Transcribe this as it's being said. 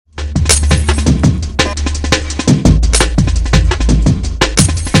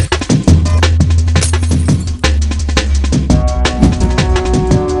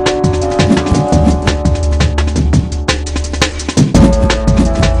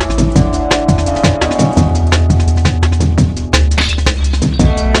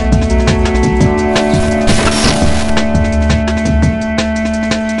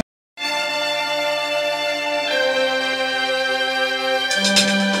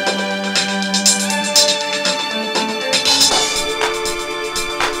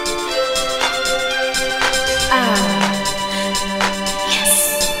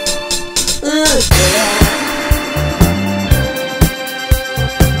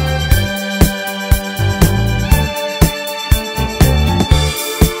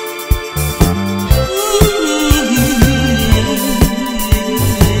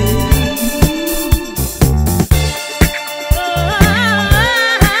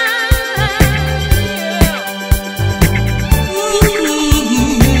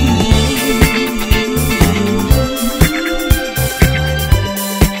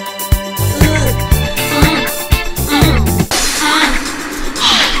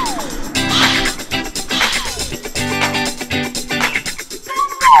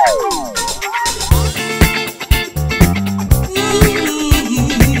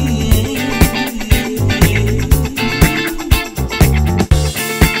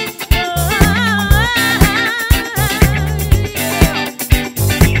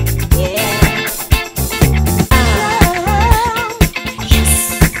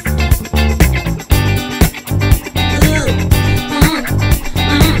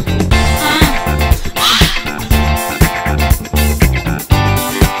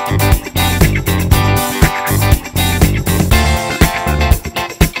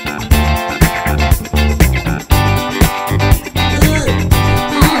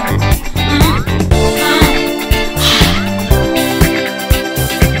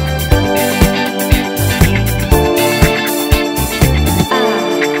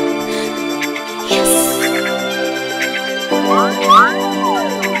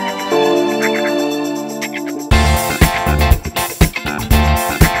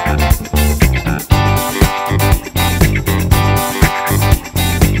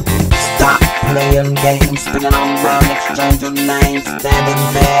bringing on down, exchange of names, standing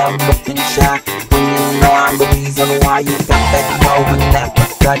there looking shocked. When you know I'm the reason why you got that going that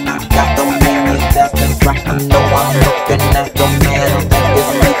gut. Got the mania that's been right. I know I'm looking at the man that is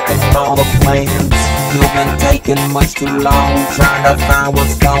making all the plans. You've been taking much too long, trying to find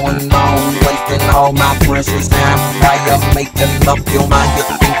what's going on, wasting all my precious time while you're making up your mind. You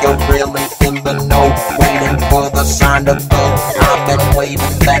think you're really in the know, waiting for the sign to go. I've been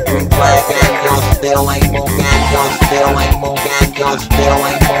waving that green flag and you still ain't moving. You still ain't moving. You still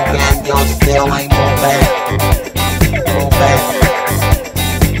ain't moving. You still ain't moving. Move back.